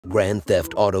Grand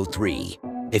Theft Auto 3,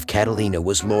 if Catalina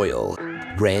was loyal.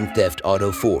 Grand Theft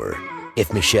Auto 4,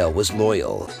 if Michelle was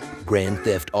loyal. Grand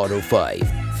Theft Auto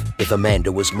 5, if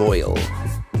Amanda was loyal.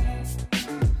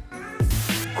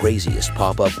 Craziest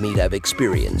pop-up meet I've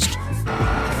experienced.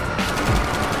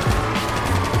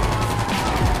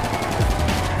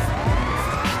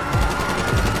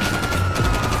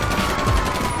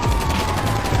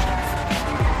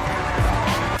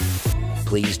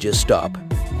 Please just stop.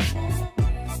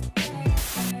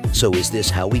 So is this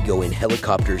how we go in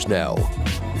helicopters now?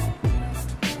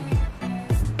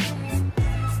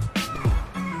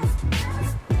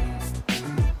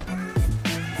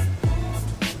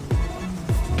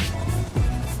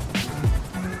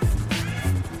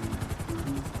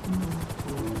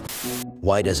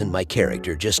 Why doesn't my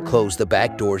character just close the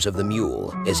back doors of the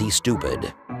mule? Is he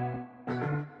stupid?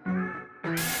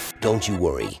 Don't you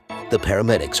worry, the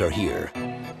paramedics are here.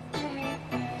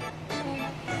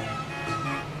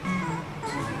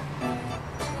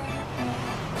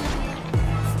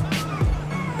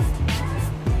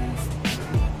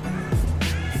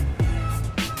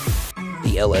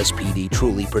 The LSPD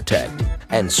truly protect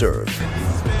and serve.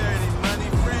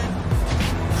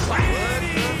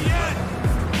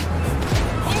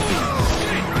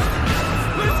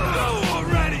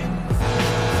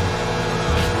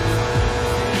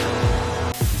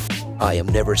 I am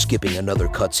never skipping another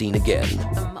cutscene again.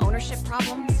 Ownership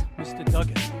problems? Mr.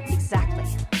 Duggan. Exactly.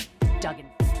 Duggan.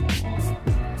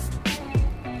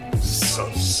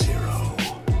 Sub-Zero.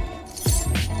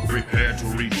 Prepare to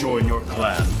rejoin your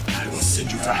clan. I will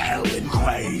send you to hell in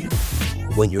grave.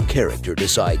 When your character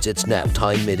decides it's nap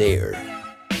time mid-air.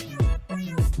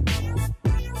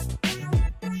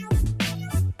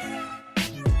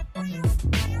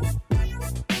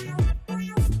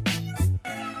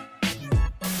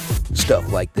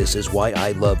 Stuff like this is why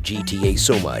I love GTA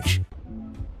so much.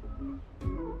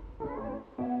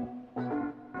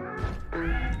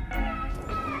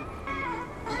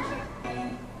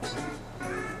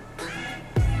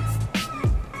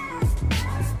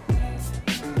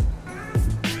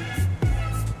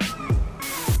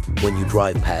 When you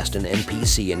drive past an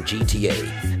NPC in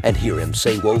GTA and hear him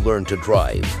say, "Whoa, learn to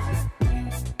drive."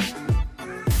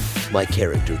 My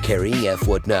character carrying F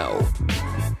what now?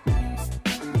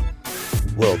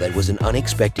 Well, that was an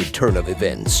unexpected turn of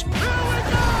events.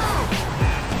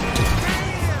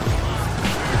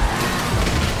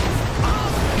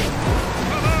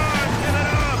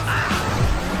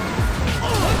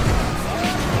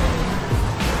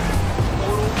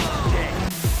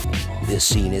 This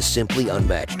scene is simply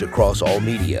unmatched across all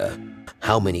media.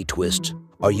 How many twists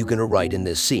are you gonna write in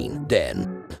this scene,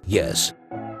 Dan? Yes.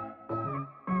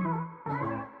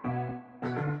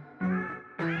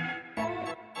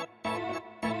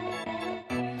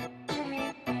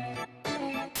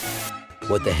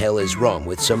 What the hell is wrong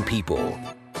with some people?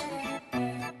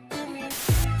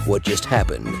 What just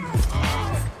happened?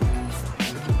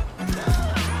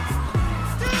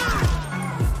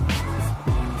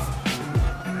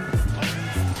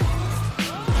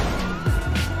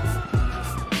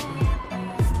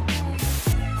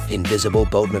 Invisible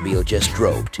boatmobile just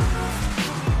dropped.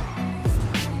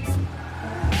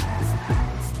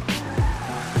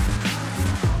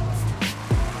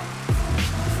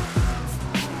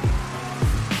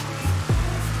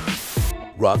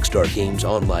 Rockstar Games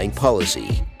Online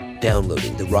policy.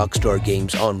 Downloading the Rockstar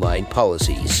Games Online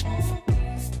policies.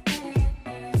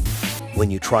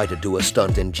 When you try to do a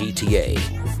stunt in GTA,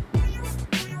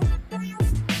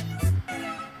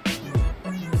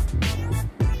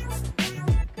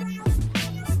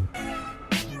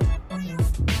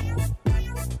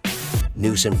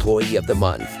 News Employee of the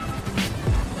Month.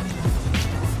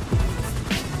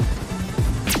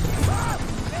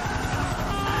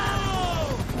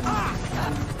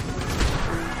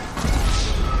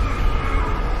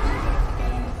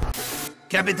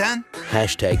 Capitan?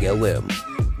 Hashtag LM.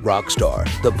 Rockstar,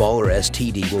 the Baller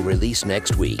STD will release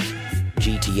next week.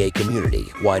 GTA community,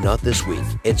 why not this week?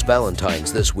 It's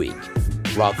Valentine's this week.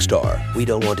 Rockstar, we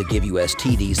don't want to give you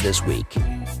STDs this week.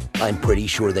 I'm pretty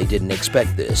sure they didn't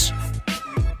expect this.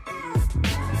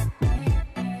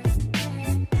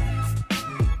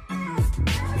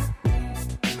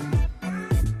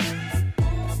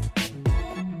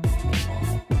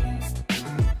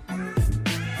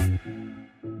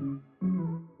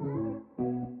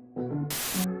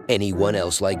 Anyone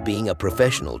else like being a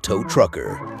professional tow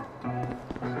trucker?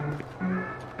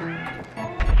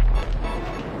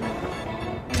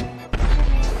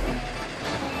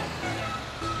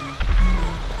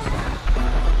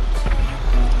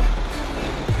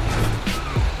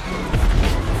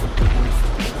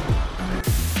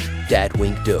 Fat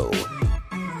Wink Dough.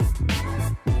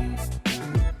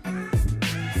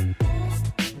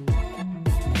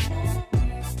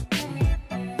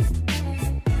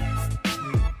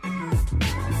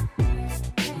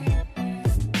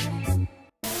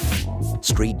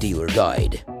 Street Dealer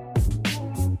Guide.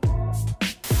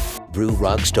 Brew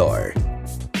Rockstar.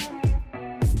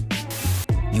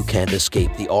 You can't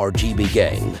escape the RGB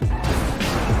gang.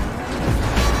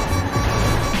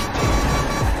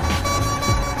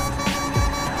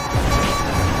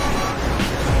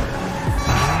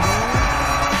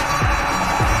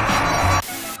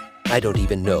 I don't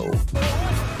even know.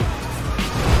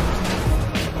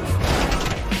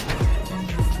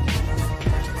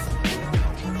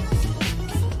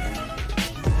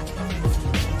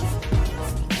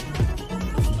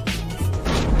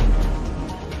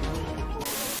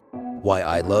 Why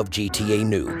I love GTA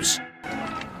noobs.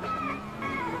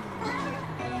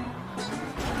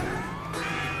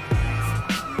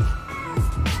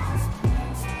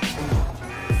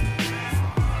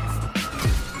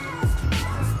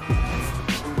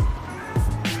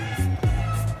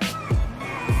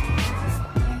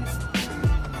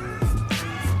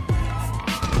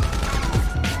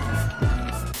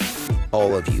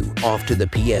 All of you off to the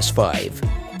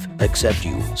PS5. Except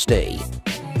you, stay.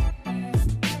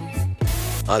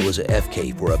 I was a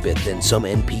FK for a bit, then some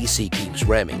NPC keeps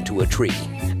ramming to a tree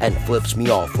and flips me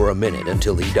off for a minute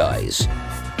until he dies.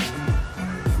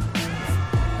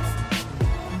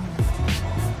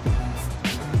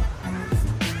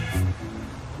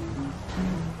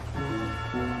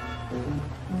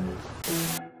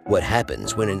 What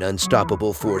happens when an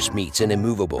unstoppable force meets an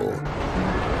immovable?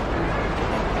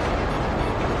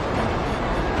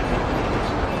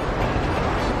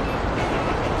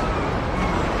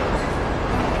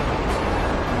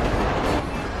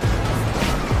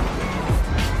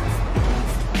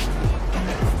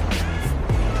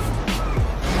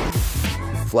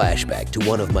 Flashback to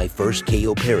one of my first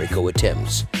Cayo Perico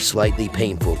attempts, slightly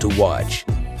painful to watch.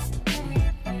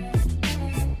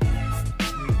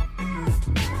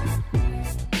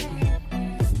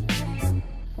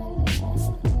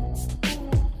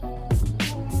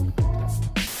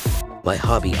 My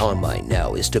hobby online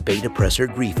now is to bait oppressor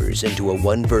griefers into a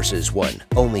 1 versus 1,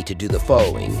 only to do the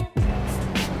following.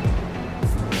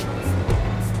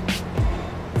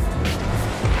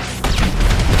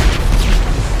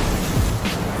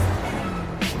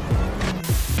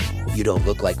 You don't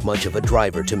look like much of a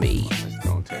driver to me. Let's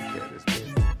go take care of this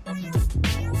bitch.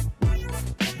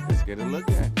 Let's get a look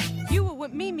at it. You were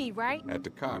with Mimi, right? At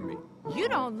the car meet. You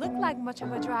don't look like much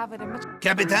of a driver to much.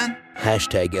 Capitan?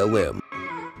 Hashtag LM.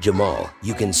 Jamal,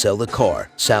 you can sell the car,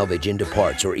 salvage into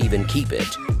parts, or even keep it.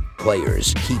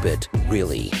 Players, keep it,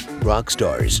 really.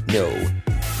 Rockstars, no.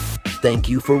 Thank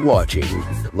you for watching.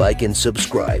 Like and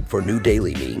subscribe for new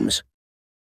daily memes.